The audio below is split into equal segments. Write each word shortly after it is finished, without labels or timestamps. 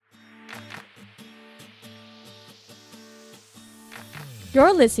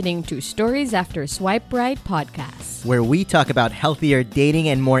You're listening to Stories After Swipe Right podcast, where we talk about healthier dating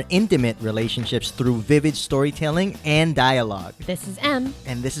and more intimate relationships through vivid storytelling and dialogue. This is Em.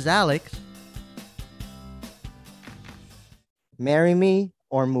 And this is Alex. Marry me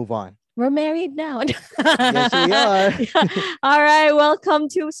or move on. We're married now. Yes, we are. All right. Welcome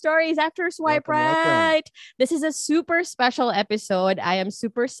to Stories After Swipe Welcome. Right. This is a super special episode. I am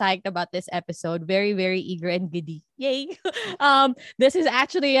super psyched about this episode. Very, very eager and giddy. Yay. This is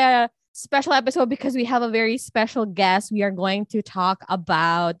actually a special episode because we have a very special guest. We are going to talk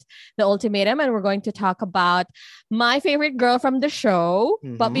about the Ultimatum, and we're going to talk about my favorite girl from the show.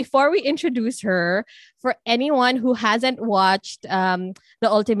 Mm-hmm. But before we introduce her, for anyone who hasn't watched the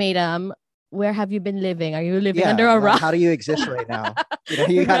Ultimatum, where have you been living? Are you living under a rock? How do you exist right now?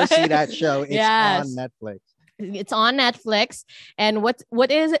 You got to see that show. It's on Netflix. It's on Netflix. And what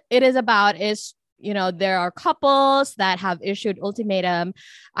it is about is, there are couples that have issued ultimatum.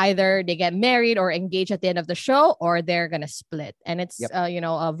 Either they get married or engaged at the end of the show, or they're going to split. And it's,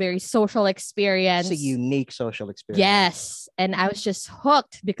 a very social experience. It's a unique social experience. Yes. And I was just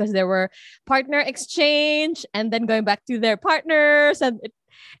hooked because there were partner exchange and then going back to their partners. And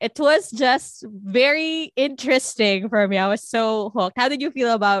it was just very interesting for me. I was so hooked. How did you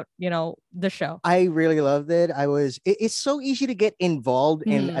feel about, the show? I really loved it. It's so easy to get involved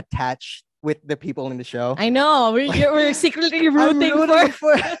and attached with the people in the show. I know. We're secretly rooting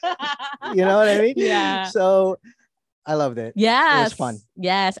for you know what I mean? Yeah. So I loved it. Yes. It was fun.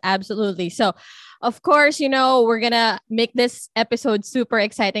 Yes, absolutely. So, of course, we're going to make this episode super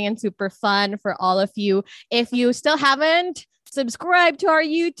exciting and super fun for all of you. If you still haven't subscribed to our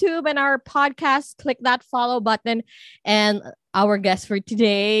YouTube and our podcast, click that follow button. And our guest for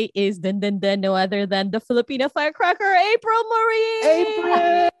today is no other than the Filipino firecracker, April Marie.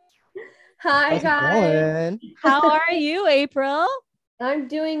 April! Hi, guys. How are you, April? I'm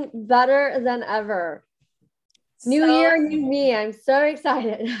doing better than ever. New year, new me. I'm so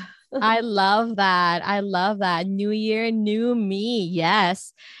excited. I love that. New year, new me.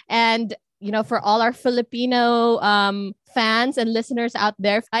 Yes. And, for all our Filipino fans and listeners out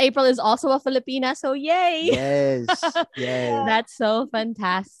there, April is also a Filipina. So yay. Yes. Yes. That's so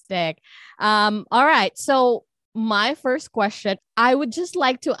fantastic. All right. So my first question, I would just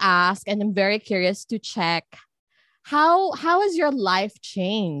like to ask, and I'm very curious to check, how has your life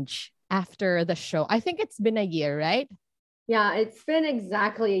changed after the show? I think it's been a year, right? Yeah, it's been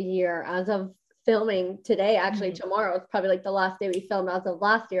exactly a year as of filming today. Actually, tomorrow is probably like the last day we filmed as of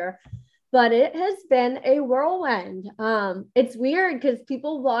last year. But it has been a whirlwind. It's weird because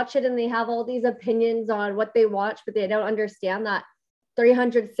people watch it and they have all these opinions on what they watch, but they don't understand that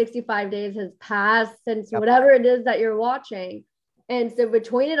 365 days has passed since whatever it is that you're watching. And so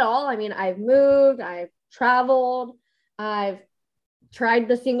between it all, I mean, I've moved, I've traveled, I've tried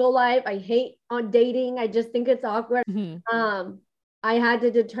the single life. I hate on dating. I just think it's awkward. Mm-hmm. I had to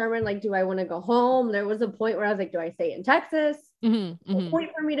determine, do I want to go home? There was a point where I was like, do I stay in Texas? Mm-hmm. No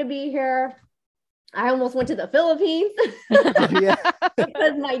point for me to be here. I almost went to the Philippines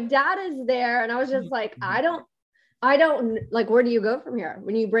because my dad is there. And I was just like, I don't like, where do you go from here?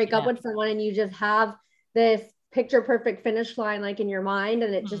 When you break up with someone and you just have this picture perfect finish line, in your mind,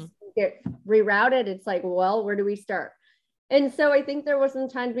 and it just get rerouted. It's like, well, where do we start? And so I think there was some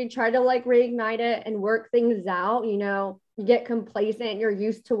times we tried to reignite it and work things out. You get complacent, you're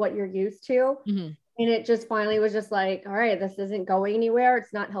used to what you're used to. Mm-hmm. And it just finally was just like, all right, this isn't going anywhere.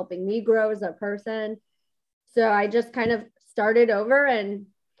 It's not helping me grow as a person. So I just kind of started over, and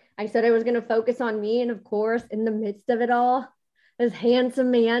I said I was going to focus on me. And of course, in the midst of it all, this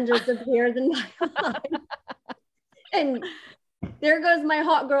handsome man just appears in my life. And there goes my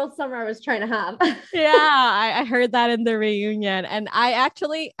hot girl summer I was trying to have. Yeah, I heard that in the reunion. And I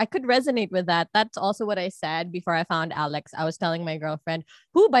could resonate with that. That's also what I said before I found Alex. I was telling my girlfriend,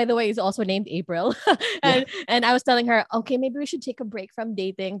 who, by the way, is also named April. and I was telling her, okay, maybe we should take a break from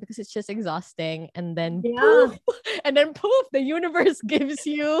dating because it's just exhausting. And then poof, the universe gives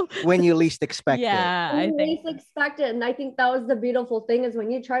you. When you least expect it. Yeah, when you least expect it. And I think that was the beautiful thing is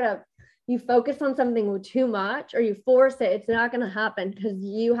when you focus on something too much or you force it, it's not going to happen because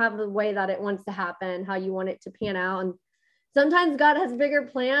you have the way that it wants to happen, how you want it to pan out. And sometimes God has bigger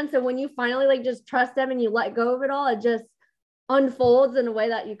plans. So when you finally just trust him and you let go of it all, it just unfolds in a way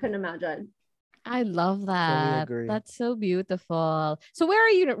that you couldn't imagine. I love that. Totally agree. That's so beautiful. So where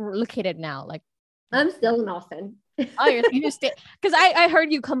are you located now? I'm still in Austin. Oh, you stay, because I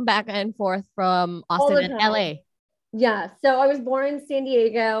heard you come back and forth from Austin and LA. Yeah. So I was born in San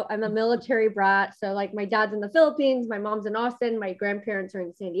Diego. I'm a military brat. So my dad's in the Philippines, my mom's in Austin, my grandparents are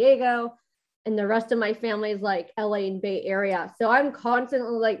in San Diego. and the rest of my family is like LA and Bay Area. So I'm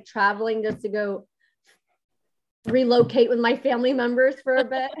constantly like traveling just to go relocate with my family members for a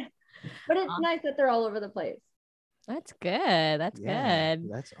bit. But it's nice that they're all over the place. That's good. That's good.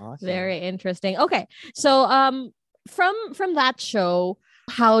 That's awesome. Very interesting. Okay. So from that show,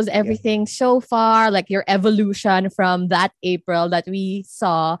 how's everything so far? Like your evolution from that April that we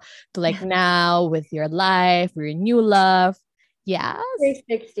saw to like now with your life, your new love. Yes.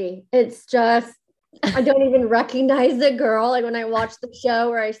 360. It's just I don't even recognize the girl. Like when I watch the show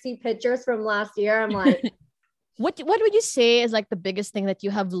or I see pictures from last year, I'm like, What would you say is like the biggest thing that you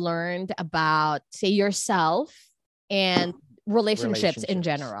have learned about, say, yourself and relationships in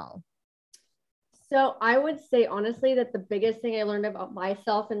general? so I would say honestly that the biggest thing I learned about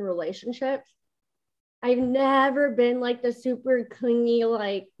myself in relationships, I've never been like the super clingy,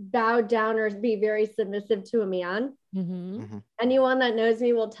 like bow down or be very submissive to a man. Anyone that knows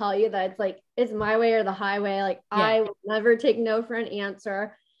me will tell you that it's like, it's my way or the highway. Like I will never take no for an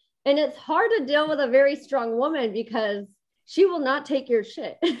answer. And it's hard to deal with a very strong woman because she will not take your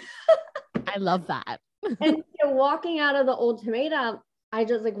shit. I love that. And walking out of the Ultimatum, I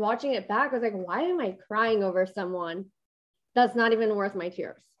just like watching it back, I was like, why am I crying over someone that's not even worth my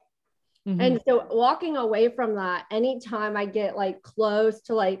tears? And so walking away from that, anytime I get like close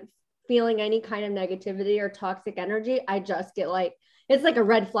to like feeling any kind of negativity or toxic energy, I just get like, it's like a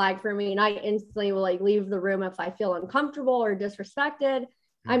red flag for me. And I instantly will like leave the room if I feel uncomfortable or disrespected.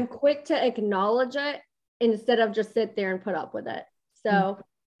 I'm quick to acknowledge it instead of just sit there and put up with it. So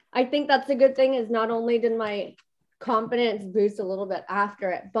I think that's a good thing, is not only did my confidence boost a little bit after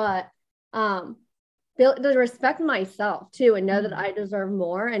it, but to respect myself too and know that I deserve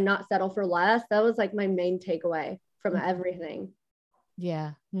more and not settle for less. That was like my main takeaway from everything.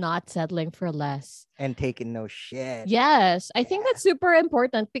 Yeah, not settling for less. And taking no shit. Yes, I think that's super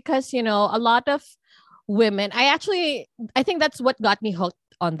important because, you know, a lot of women, I think that's what got me hooked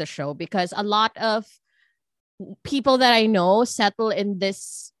on the show, because a lot of people that I know settle in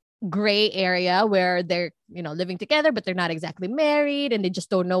this gray area where they're, you know, living together, but they're not exactly married and they just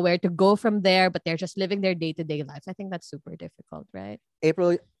don't know where to go from there, but they're just living their day-to-day lives. I think that's super difficult, right?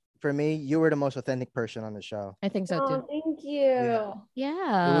 April, for me, you were the most authentic person on the show. I think so too. Thank you.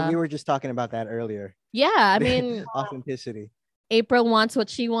 Yeah. We were just talking about that earlier. Yeah, I mean, authenticity. April wants what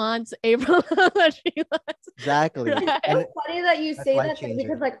she wants. April wants what she wants. Exactly. Right. It's funny that you say that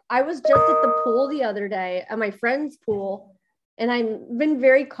because like I was just at the pool the other day, at my friend's pool, and I've been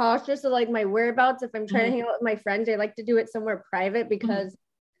very cautious of like my whereabouts. If I'm trying to hang out with my friends, I like to do it somewhere private because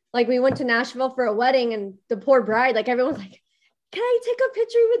like we went to Nashville for a wedding and the poor bride, like everyone's like, can I take a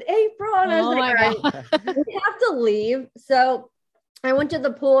picture with April? And I was like, all right, we have to leave. So I went to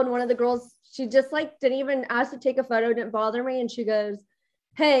the pool and one of the girls, she just like didn't even ask to take a photo, didn't bother me. And she goes,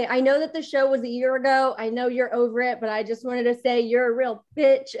 hey, I know that the show was a year ago. I know you're over it, but I just wanted to say you're a real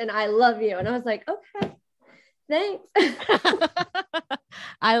bitch and I love you. And I was like, okay, thanks.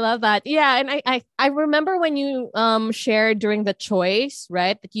 I love that. Yeah. And I remember when you shared during the choice,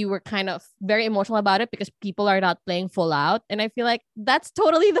 right, that you were kind of very emotional about it because people are not playing full out. And I feel like that's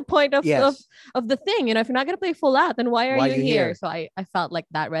totally the point of the thing. You know, if you're not going to play full out, then why are you here? So I felt like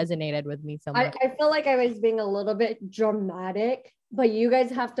that resonated with me so much. I feel like I was being a little bit dramatic, but you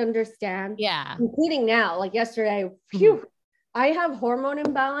guys have to understand. Yeah. Including now, like yesterday, I have hormone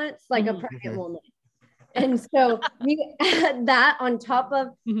imbalance like a pregnant woman. And so we add that on top of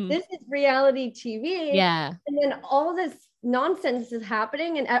this is reality TV. Yeah. And then all this nonsense is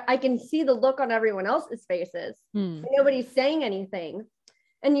happening. And I can see the look on everyone else's faces. Nobody's saying anything.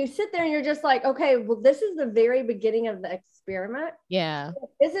 And you sit there and you're just like, okay, well, this is the very beginning of the experiment. Yeah.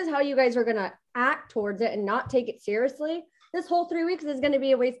 This is how you guys are going to act towards it and not take it seriously. This whole 3 weeks is going to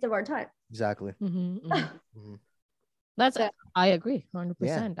be a waste of our time. Exactly. That's I agree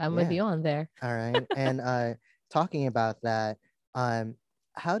 100%. I'm with you on there. All right. And talking about that,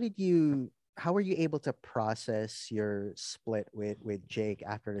 how were you able to process your split with Jake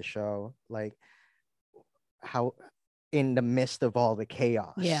after the show? Like how in the midst of all the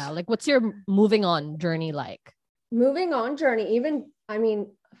chaos? Yeah, like what's your moving on journey like? Moving on journey, even I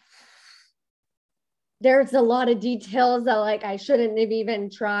mean there's a lot of details that like I shouldn't have even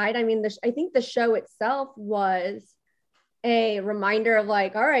tried. I mean, I think the show itself was a reminder of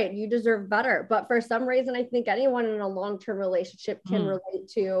like, all right, you deserve better. But for some reason, I think anyone in a long-term relationship can relate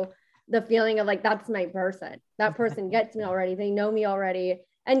to the feeling of like, that's my person. That person gets me already. They know me already.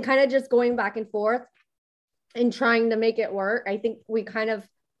 And kind of just going back and forth and trying to make it work. I think we kind of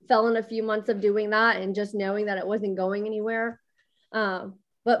fell in a few months of doing that and just knowing that it wasn't going anywhere.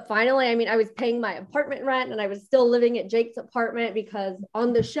 But finally, I mean, I was paying my apartment rent and I was still living at Jake's apartment because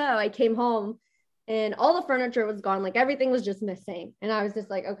on the show, I came home and all the furniture was gone. Like everything was just missing. And I was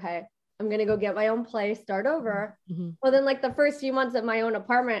just like, okay, I'm going to go get my own place, start over. Well, then like the first few months of my own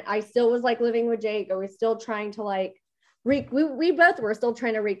apartment, I still was like living with Jake. I was still trying to like, we both were still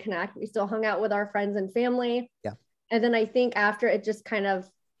trying to reconnect. We still hung out with our friends and family. Yeah. And then I think after it just kind of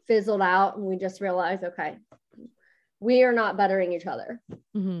fizzled out and we just realized, okay, we are not bettering each other.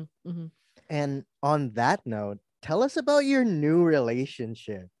 And on that note, tell us about your new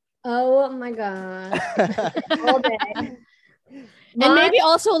relationship. Oh my God. All day. And maybe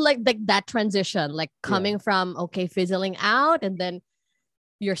also like that transition, like coming from, okay, fizzling out and then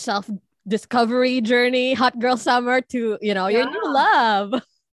your self-discovery journey, hot girl summer to, you know, your new love.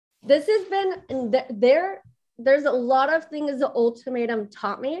 This has been, there's a lot of things the Ultimatum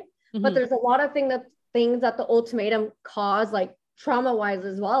taught me, but there's a lot of things that the Ultimatum caused, like trauma-wise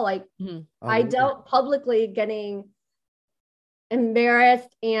as well. Like I dealt publicly getting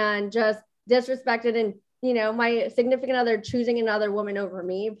embarrassed and just disrespected, and you know, my significant other choosing another woman over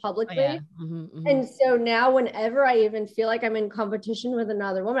me publicly. And so now whenever I even feel like I'm in competition with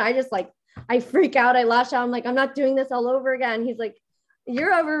another woman, I just like, I freak out, I lash out, I'm like, I'm not doing this all over again. He's like,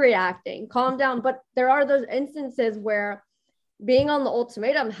 you're overreacting, calm down. But there are those instances where being on the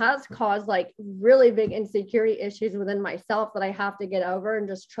Ultimatum has caused like really big insecurity issues within myself that I have to get over and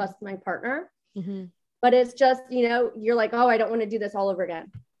just trust my partner. But it's just, you know, you're like, oh, I don't want to do this all over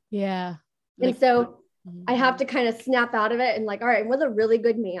again. Yeah. And so I have to kind of snap out of it and like, all right, I'm with a really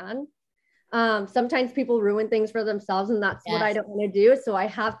good man. Sometimes people ruin things for themselves and that's what I don't want to do. So I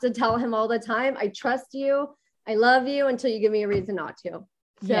have to tell him all the time, I trust you. I love you until you give me a reason not to.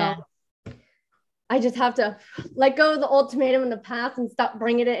 So I just have to let go of the Ultimatum in the past and stop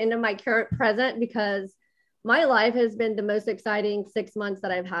bringing it into my current present, because my life has been the most exciting 6 months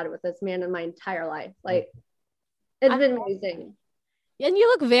that I've had with this man in my entire life. Like, it's been amazing. And you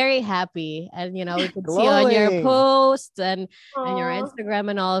look very happy, and you know, we could see on your posts and your Instagram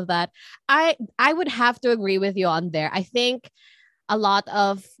and all of that. I would have to agree with you on there. I think a lot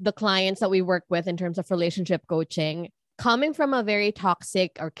of the clients that we work with in terms of relationship coaching, coming from a very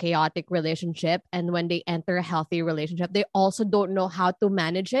toxic or chaotic relationship, and when they enter a healthy relationship, they also don't know how to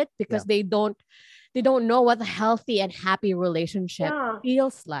manage it because they don't know what a healthy and happy relationship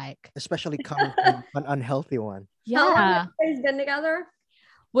feels like. Especially coming from an unhealthy one. Yeah. How long have you guys been together?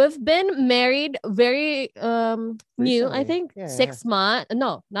 We've been married very new, Recently. I think 6 months.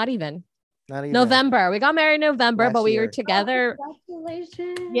 No, not even. Not even. November. We got married in November, Last but we year. were together. Oh,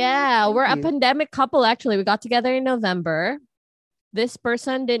 congratulations. Yeah, we're a you. pandemic couple, actually. We got together in November. This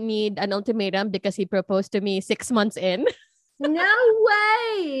person didn't need an ultimatum because he proposed to me 6 months in. No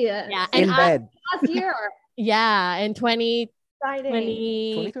way. Yeah, In bed. Last year. Yeah, in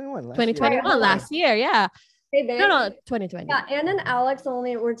 2021. 2021, last year. Yeah. Hey, babe. No, 2020. Yeah, Ann and Alex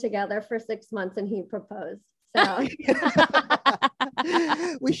only were together for 6 months and he proposed. So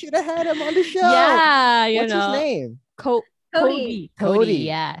We should have had him on the show. Yeah, What's his name? Cody. Cody.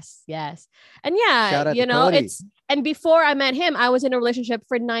 Yes. And Shout out to Cody. and before I met him, I was in a relationship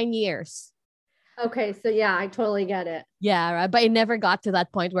for 9 years. okay, so yeah, I totally get it. Yeah, right. But it never got to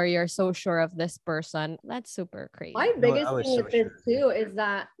that point where you're so sure of this person. That's super crazy. My biggest I was thing so with this too is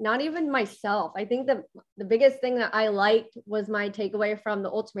that not even myself. I think that the biggest thing that I liked was my takeaway from the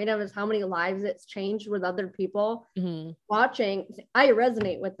Ultimatum is how many lives it's changed with other people watching. I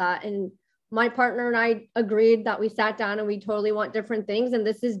resonate with that. And my partner and I agreed that we sat down and we totally want different things. And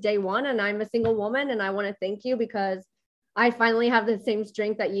this is day one and I'm a single woman and I want to thank you because I finally have the same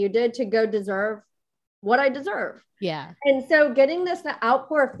strength that you did to go deserve what I deserve. Yeah. And so getting this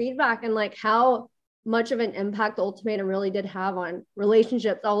outpour of feedback and like how much of an impact the Ultimatum really did have on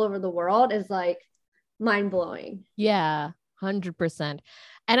relationships all over the world is like mind blowing. Yeah, 100%.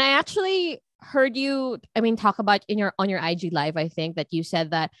 And I actually heard you, talk about on your IG live, I think that you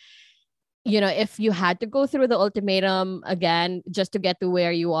said that, you know, if you had to go through the Ultimatum again, just to get to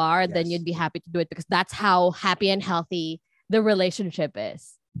where you are, then you'd be happy to do it because that's how happy and healthy the relationship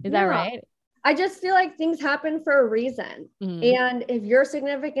is. Is that right? I just feel like things happen for a reason. And if your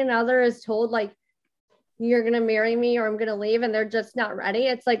significant other is told like, you're going to marry me or I'm going to leave and they're just not ready.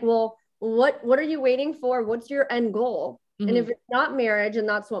 It's like, well, what are you waiting for? What's your end goal? And if it's not marriage and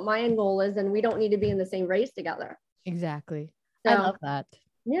that's what my end goal is, then we don't need to be in the same race together. Exactly. So, I love that.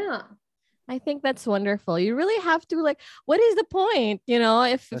 Yeah. I think that's wonderful. You really have to like, what is the point? You know,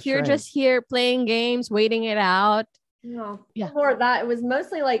 if you're just here playing games, waiting it out. No. Yeah. Before that, it was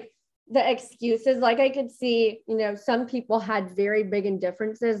mostly like the excuses, like I could see, some people had very big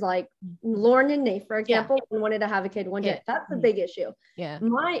indifferences, like Lauren and Nate, for example, wanted to have a kid one day. That's a big issue. Yeah.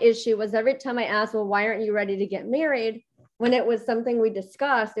 My issue was every time I asked, well, why aren't you ready to get married? When it was something we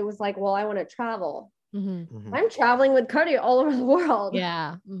discussed, it was like, well, I want to travel. I'm traveling with Cody all over the world.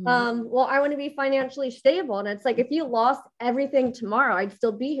 Yeah. Well, I want to be financially stable. And it's like, if you lost everything tomorrow, I'd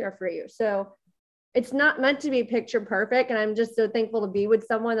still be here for you. So it's not meant to be picture perfect. And I'm just so thankful to be with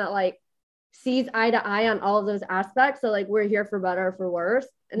someone that like sees eye to eye on all of those aspects. So like, we're here for better or for worse.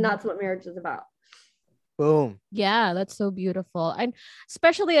 And that's what marriage is about. Boom. Yeah, that's so beautiful. And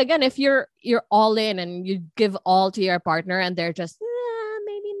especially again, if you're all in and you give all to your partner and they're just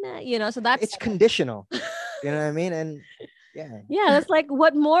maybe not, so that's it's conditional. You know what I mean? And yeah, that's like,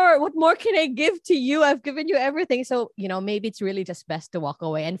 what more can I give to you? I've given you everything. So maybe it's really just best to walk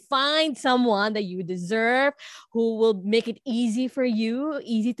away and find someone that you deserve, who will make it easy for you,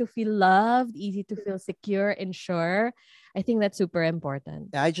 easy to feel loved, easy to feel secure and sure. I think that's super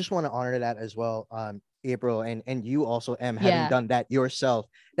important. I just want to honor that as well, April, and you also, having done that yourself.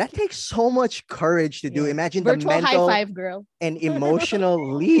 That takes so much courage to do. Imagine virtual the mental high five, girl, and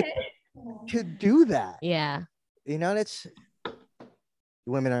emotional leap to do that. Yeah. That's,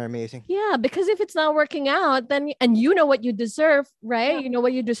 women are amazing. Yeah, because if it's not working out, then, and you know what you deserve, right? You know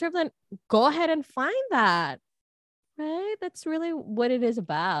what you deserve, then go ahead and find that, right? That's really what it is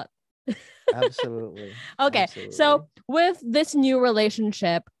about. Absolutely. Okay. Absolutely. So with this new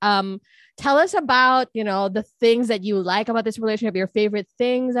relationship, tell us about, the things that you like about this relationship, your favorite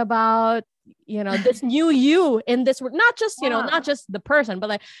things about, this new you in this, not just, not just the person, but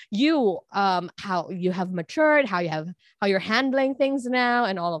like you, how you have matured, how you're handling things now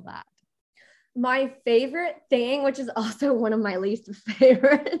and all of that. My favorite thing, which is also one of my least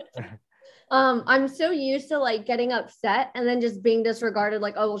favorites, I'm so used to like getting upset and then just being disregarded,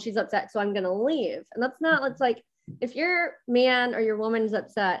 like, oh, well, she's upset, so I'm going to leave. And that's not, it's like, if your man or your woman is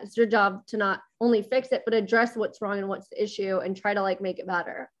upset, it's your job to not only fix it, but address what's wrong and what's the issue and try to like make it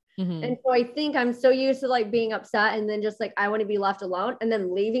better. And so I think I'm so used to like being upset and then just like, I want to be left alone and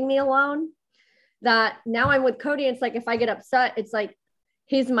then leaving me alone, that now I'm with Cody. It's like, if I get upset, it's like,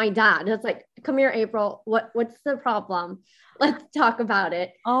 he's my dad. It's like, come here, April. What's the problem? Let's talk about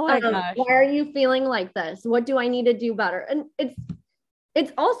it. Oh my gosh. Why are you feeling like this? What do I need to do better? And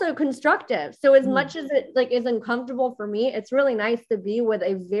it's also constructive. So as much as it like is uncomfortable for me, it's really nice to be with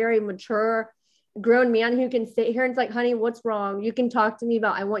a very mature, grown man who can sit here and it's like, honey, what's wrong? You can talk to me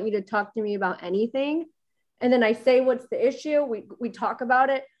about, I want you to talk to me about anything. And then I say, what's the issue? We talk about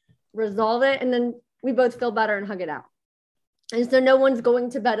it, resolve it, and then we both feel better and hug it out. And so no one's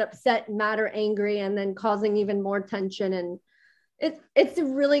going to bed upset, mad, or angry, and then causing even more tension. And it's a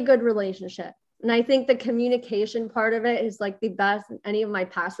really good relationship. And I think the communication part of it is like the best in any of my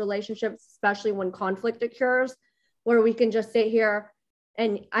past relationships, especially when conflict occurs, where we can just sit here.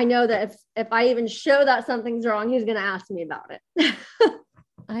 And I know that if I even show that something's wrong, he's going to ask me about it.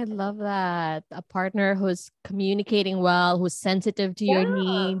 I love that. A partner who's communicating well, who's sensitive to your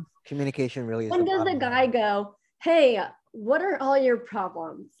needs. Communication really is. When does a guy go, hey, what are all your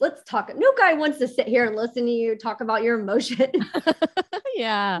problems? Let's talk. No guy wants to sit here and listen to you talk about your emotions.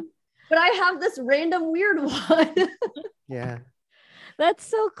 Yeah. But I have this random weird one. Yeah. That's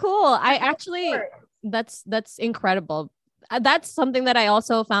so cool. I actually, that's incredible. That's something that I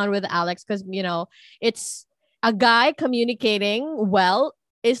also found with Alex, because, it's a guy communicating well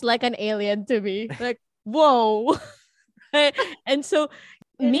is like an alien to me. Like, whoa. And so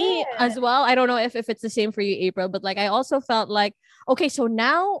me as well, I don't know if it's the same for you, April, but like I also felt like, okay, so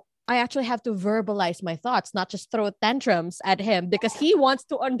now I actually have to verbalize my thoughts, not just throw tantrums at him because he wants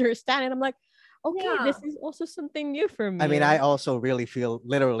to understand. And I'm like, okay, this is also something new for me. I mean, I also literally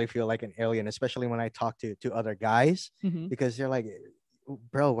feel like an alien, especially when I talk to other guys, because they're like,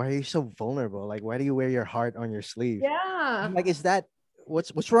 bro, why are you so vulnerable? Like, why do you wear your heart on your sleeve? Yeah. Like, is that,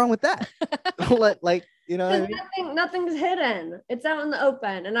 what's wrong with that? Like, what I mean? Nothing's hidden. It's out in the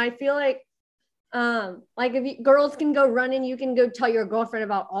open. And I feel like if girls can go running, you can go tell your girlfriend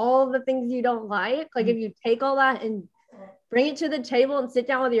about all the things you don't like. Like if you take all that and bring it to the table and sit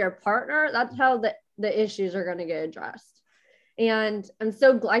down with your partner, that's how the issues are going to get addressed. And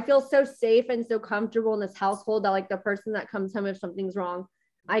I feel so safe and so comfortable in this household that like the person that comes home, if something's wrong,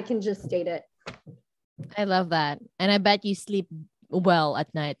 I can just state it. I love that. And I bet you sleep well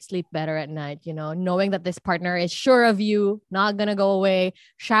at night, sleep better at night, knowing that this partner is sure of you, not gonna go away,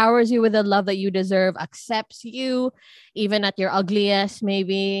 showers you with the love that you deserve, accepts you even at your ugliest,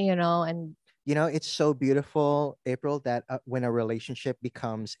 maybe, and it's so beautiful, April, that when a relationship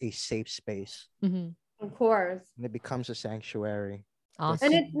becomes a safe space, of course, and it becomes a sanctuary. And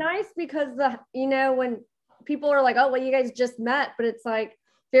Awesome. it's nice because when people are like, oh, well, you guys just met, but it's like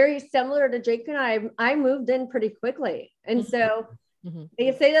very similar to Jake and I moved in pretty quickly. And so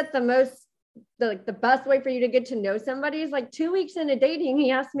they say that the best way for you to get to know somebody is like 2 weeks into dating. He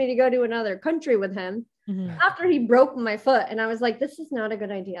asked me to go to another country with him after he broke my foot. And I was like, this is not a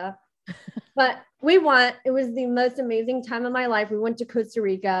good idea. But it was the most amazing time of my life. We went to Costa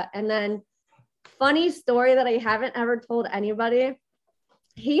Rica. And then funny story that I haven't ever told anybody.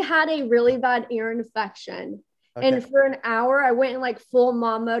 He had a really bad ear infection. Okay. And for an hour, I went in like full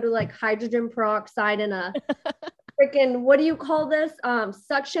mom mode to like hydrogen peroxide and a freaking, what do you call this?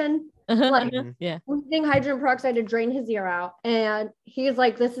 Suction. Using hydrogen peroxide to drain his ear out. And he's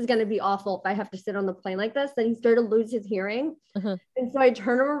like, this is going to be awful if I have to sit on the plane like this. Then he started to lose his hearing. And so I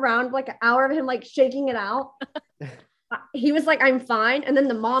turned him around, like an hour of him like shaking it out. He was like, I'm fine. And then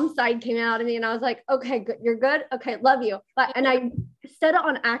the mom side came out of me and I was like, okay, good. You're good. Okay. Love you. And I said it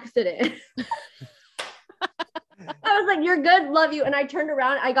on accident. I was like, you're good. Love you. And I turned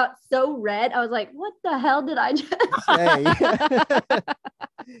around. I got so red. I was like, what the hell did I just say?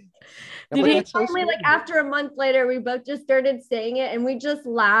 Did he finally, like after a month later, we both just started saying it and we just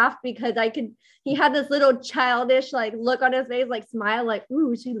laughed because he had this little childish like look on his face, like smile, like,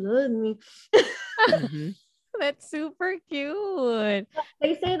 ooh, she loves me. That's super cute.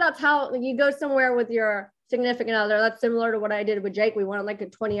 They say that's how you go somewhere with your significant other. That's similar to what I did with Jake. We went on like a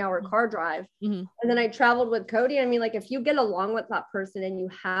 20-hour car drive. And then I traveled with Cody. I mean, like if you get along with that person and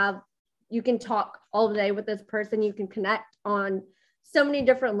you can talk all day with this person, you can connect on so many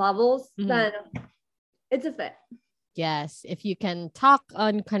different levels, then it's a fit. Yes. If you can talk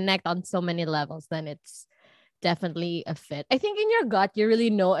and connect on so many levels, then it's definitely a fit. I think in your gut, you really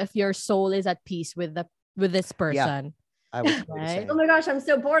know if your soul is at peace with this person. Yeah, I was right? Oh my gosh, I'm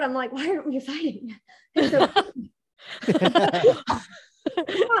so bored. I'm like, why aren't we fighting? Come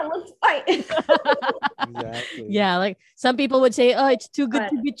on, let's fight. Exactly. Yeah, like some people would say, oh, it's too good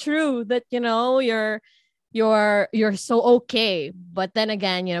to be true that you're so okay. But then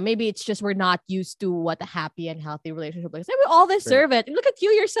again, maybe it's just we're not used to what a happy and healthy relationship is. And we all deserve it. Look at you,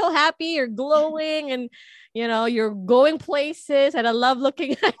 you're so happy, you're glowing, and you're going places, and I love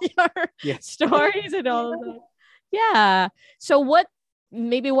looking at your stories and all of that. Yeah. So what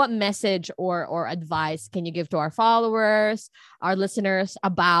message or advice can you give to our followers, our listeners,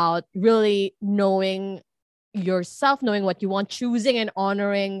 about really knowing yourself, knowing what you want, choosing and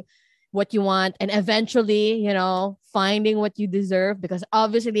honoring what you want, and eventually, finding what you deserve? Because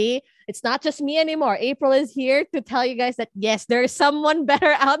obviously it's not just me anymore. April is here to tell you guys that yes, there's someone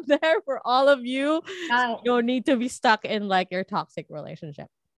better out there for all of you. So you don't need to be stuck in like your toxic relationship.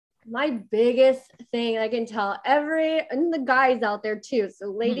 My biggest thing I can tell and the guys out there too.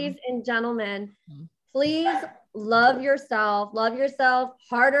 So ladies and gentlemen, please love yourself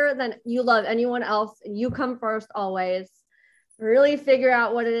harder than you love anyone else. You come first always. Really figure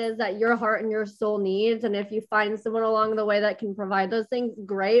out what it is that your heart and your soul needs. And if you find someone along the way that can provide those things,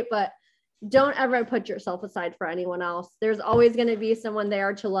 great. But don't ever put yourself aside for anyone else. There's always going to be someone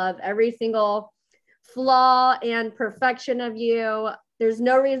there to love every single flaw and perfection of you. There's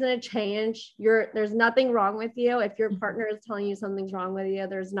no reason to change. There's nothing wrong with you. If your partner is telling you something's wrong with you,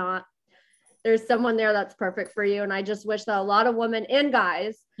 there's not. There's someone there that's perfect for you. And I just wish that a lot of women and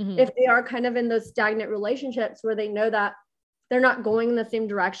guys, if they are kind of in those stagnant relationships where they know that they're not going in the same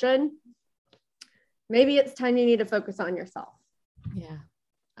direction, maybe it's time you need to focus on yourself. Yeah,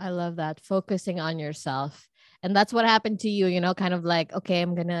 I love that. Focusing on yourself. And that's what happened to you, kind of like, okay,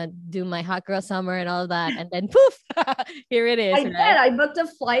 I'm going to do my hot girl summer and all that. And then poof, here it is. I did. I booked a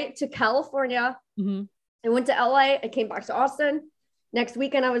flight to California. I went to LA. I came back to Austin. Next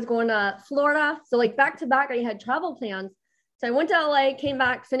weekend, I was going to Florida. So like back to back, I had travel plans. So I went to LA, came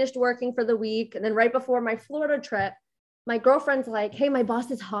back, finished working for the week. And then right before my Florida trip, my girlfriend's like, hey, my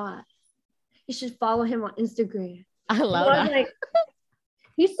boss is hot. You should follow him on Instagram. I love that. I was like,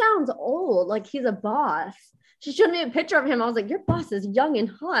 he sounds old. Like he's a boss. She showed me a picture of him. I was like, your boss is young and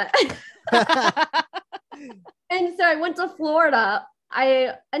hot. And so I went to Florida.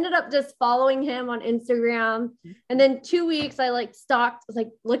 I ended up just following him on Instagram. And then 2 weeks, I like stalked, was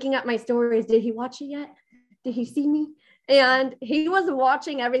like looking at my stories. Did he watch it yet? Did he see me? And he was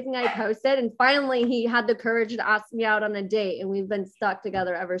watching everything I posted. And finally, he had the courage to ask me out on a date. And we've been stuck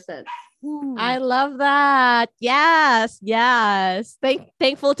together ever since. I love that. Yes.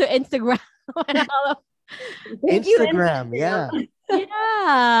 Thankful to Instagram. Instagram.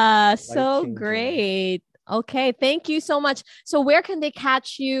 Yeah. So great. Okay. Thank you so much. So where can they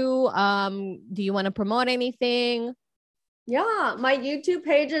catch you? Do you want to promote anything? Yeah, my YouTube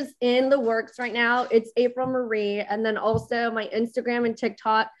page is in the works right now. It's April Marie. And then also my Instagram and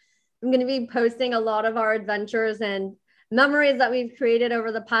TikTok. I'm going to be posting a lot of our adventures and memories that we've created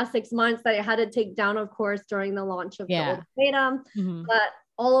over the past 6 months that I had to take down, of course, during the launch of the Ultimatum. But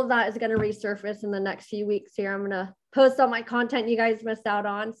all of that is going to resurface in the next few weeks here. I'm going to post all my content you guys missed out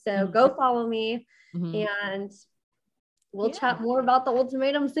on. So go follow me and we'll chat more about the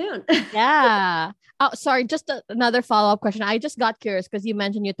Ultimatum soon. Yeah. Oh, sorry. Just another follow-up question. I just got curious because you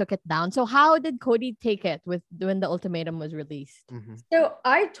mentioned you took it down. So how did Cody take it when the Ultimatum was released? So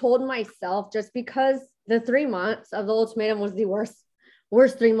I told myself, just because the 3 months of the Ultimatum was the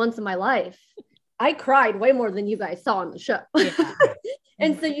worst 3 months of my life, I cried way more than you guys saw on the show. Yeah.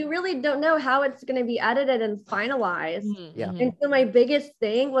 And so you really don't know how it's going to be edited and finalized. And so my biggest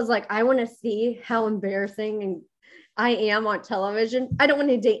thing was like, I want to see how embarrassing and I am on television. I don't want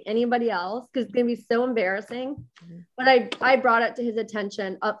to date anybody else because it's going to be so embarrassing. But I brought it to his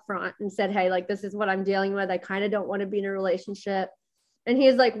attention up front and said, hey, like, this is what I'm dealing with. I kind of don't want to be in a relationship. And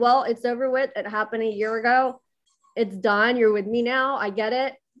he's like, well, it's over with. It happened a year ago. It's done. You're with me now. I get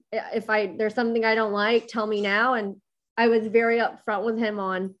it. If there's something I don't like, tell me now. And I was very upfront with him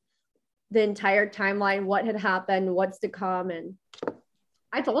on the entire timeline, what had happened, what's to come. And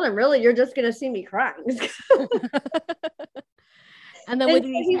I told him, really, you're just going to see me crying. And then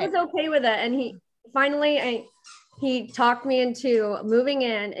he was okay with it. And he finally, he talked me into moving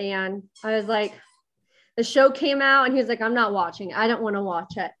in. And I was like, the show came out and he was like, I'm not watching. I don't want to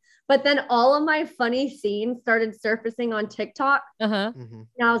watch it. But then all of my funny scenes started surfacing on TikTok. And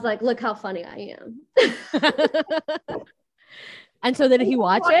I was like, look how funny I am. And so did he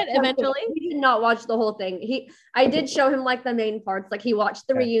watch it eventually? He did not watch the whole thing. I did show him like the main parts. Like he watched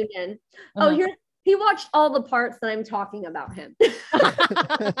the reunion. He watched all the parts that I'm talking about him.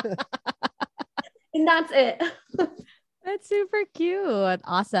 And that's it. That's super cute.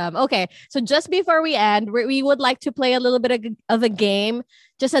 Awesome. Okay. So just before we end, we would like to play a little bit of a game,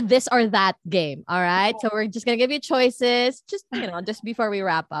 just a this or that game. All right. So we're just going to give you choices, just before we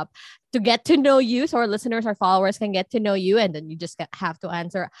wrap up to get to know you. So our listeners, our followers can get to know you. And then you just have to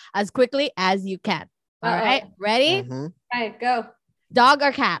answer as quickly as you can. All right. Ready? All right, go. Dog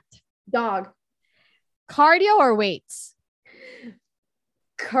or cat? Dog. Cardio or weights?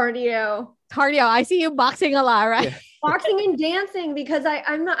 Cardio. I see you boxing a lot, right? Yeah. Boxing and dancing because I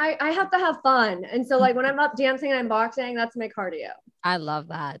have to have fun. And so like when I'm up dancing and I'm boxing, that's my cardio. I love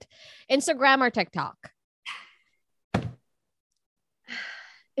that. Instagram or TikTok?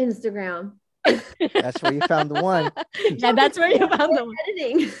 Instagram. That's where you found the one. Yeah, that's where you found the one.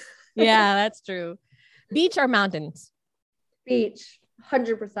 Editing. Yeah, that's true. Beach or mountains? Beach.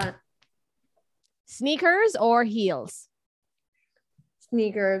 100%. Sneakers or heels?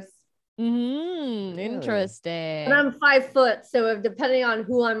 Sneakers. Interesting. And I'm 5 foot, so if depending on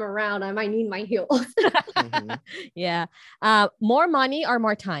who I'm around, I might need my heels. Yeah. More money or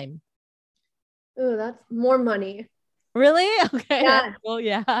more time? Oh, that's more money. Really? Okay. Yeah. Well,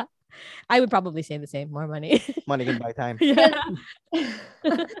 yeah. I would probably say the same. More money. Money can buy time. Yeah.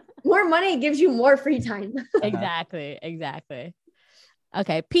 More money gives you more free time. Exactly.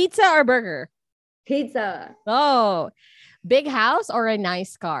 Okay. Pizza or burger? Pizza. Oh, big house or a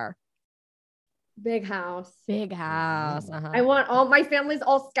nice car? Big house. I want all my family's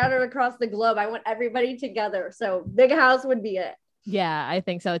all scattered across the globe. I want everybody together. So big house would be it. Yeah, I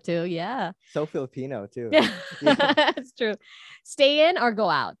think so too. Yeah. So Filipino too. Yeah. That's true. Stay in or go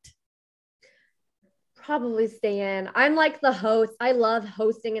out? Probably stay in. I'm like the host. I love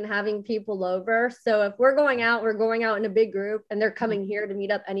hosting and having people over. So if we're going out in a big group and they're coming here to meet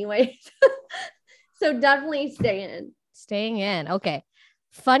up anyway. So definitely stay in. Staying in. Okay.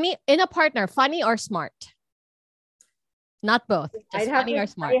 Funny in a partner, funny or smart? Not both. Just funny or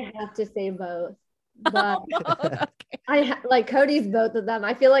smart. I have to say both. But okay. Like Cody's both of them.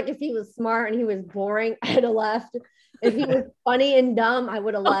 I feel like if he was smart and he was boring, I'd have left. If he was funny and dumb, I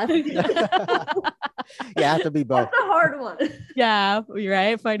would have left. You have to be both. That's a hard one. Yeah, you're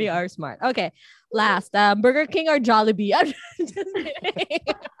right. Funny or smart. Okay. Last, Burger King or Jollibee? I'm just kidding.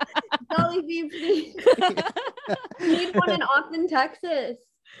 Jollibee, please. We need one in Austin, Texas.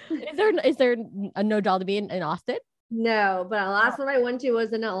 Is there a no Jollibee in Austin? No, but the last one I went to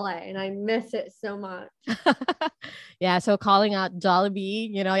was in LA and I miss it so much. Yeah, so calling out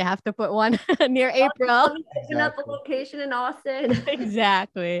Jollibee, you have to put one near April. Picking up a location in Austin.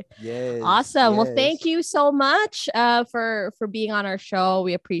 Exactly. Yes. Awesome. Yes. Well, thank you so much for being on our show.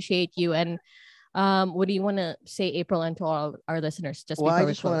 We appreciate you. And What do you want to say, April, and to all our listeners just Well, before I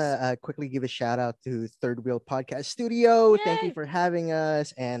we just want close? to quickly give a shout out to Third Wheel Podcast Studio. Thank you Yay! for having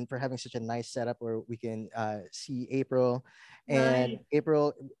us and for having such a nice setup where we can see April. And Nice.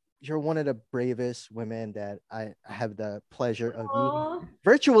 April, you're one of the bravest women that I have the pleasure of meeting, Aw.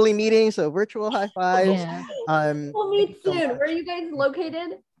 virtually meeting. So virtual high fives. Yeah. We'll Thank you meet so soon. much. Where are you guys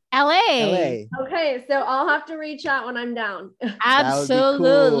located? LA. LA. Okay, so I'll have to reach out when I'm down. That would be cool.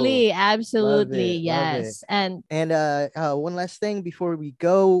 Absolutely. Love Absolutely. it. Love it. Yes. And And one last thing before we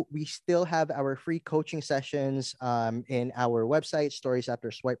go, we still have our free coaching sessions in our website,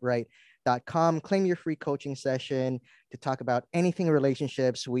 storiesafterswiperight.com. Claim your free coaching session to talk about anything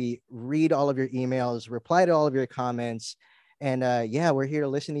relationships. We read all of your emails, reply to all of your comments. And yeah, we're here to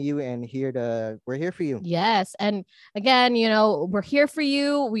listen to you and we're here for you. yes. And again, we're here for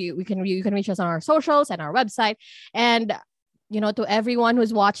you. You can reach us on our socials and our website. And to everyone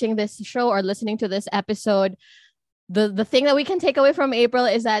who's watching this show or listening to this episode, the thing that we can take away from April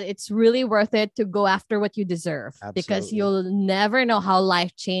is that it's really worth it to go after what you deserve, because Absolutely. you'll never know how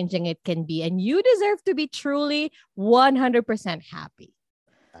life-changing it can be. And you deserve to be truly 100% happy.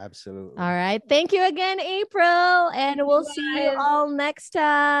 Absolutely. All right. Thank you again, April. And we'll see you guys. all next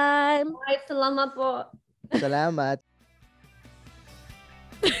time. Bye, salamat po. Salamat.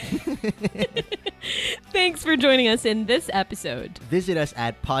 Thanks for joining us in this episode. Visit us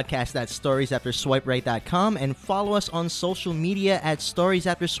at podcast.storiesafterswiperight.com and follow us on social media at Stories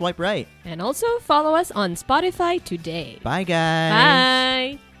After Swipe Right. And also follow us on Spotify today. Bye,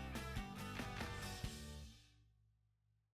 guys. Bye.